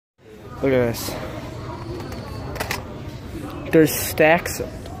Look at this. There's stacks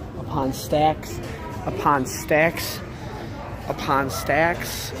upon stacks upon stacks upon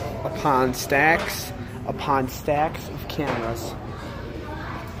stacks upon stacks upon stacks of cameras.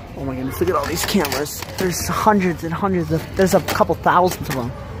 Oh my goodness, look at all these cameras. There's hundreds and hundreds of, there's a couple thousands of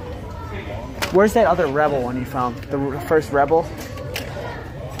them. Where's that other Rebel one you found? The first Rebel?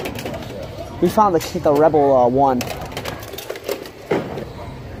 We found the Rebel one.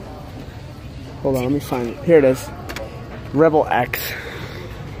 Hold on, let me find it. Here it is. Rebel X.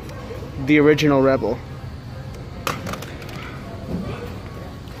 The original Rebel.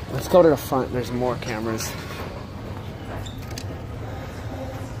 Let's go to the front. There's more cameras.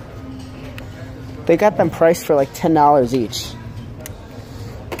 They got them priced for like $10 each.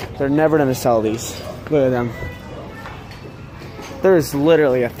 They're never gonna sell these. Look at them. There's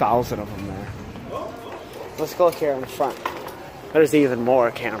literally 1,000 of them there. Let's go look here in the front. There's even more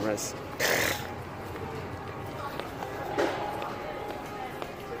cameras.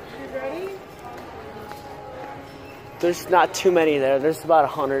 There's not too many there. There's about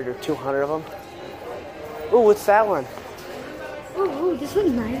 100 or 200 of them. Ooh, what's that one? Ooh, this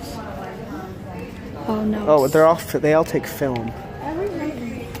one's nice. Oh no. Oh, they all take film.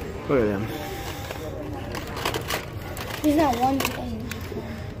 Look at them. There's not one that doesn't take film.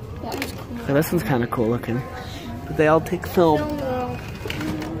 That one's cool. Yeah, this one's kind of cool looking. But they all take film.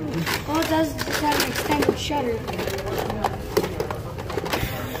 All it does is just have an extended shutter.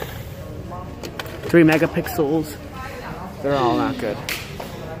 3 megapixels. They're all not good.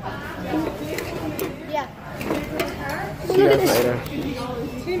 Yeah. See you guys later.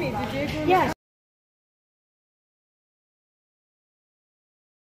 Yeah.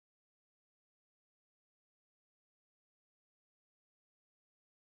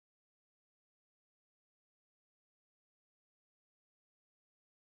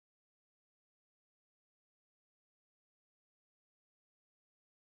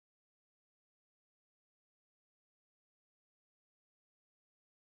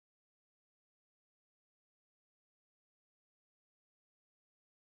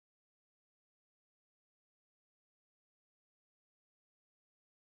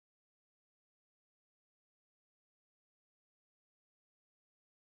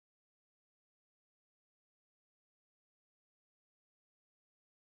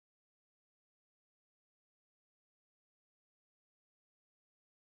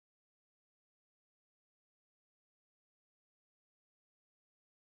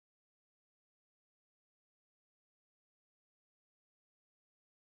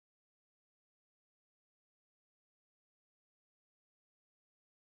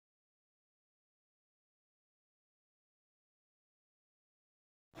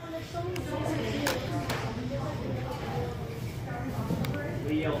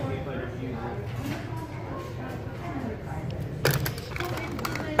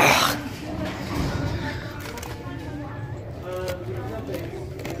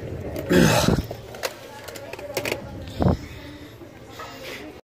 Ugh.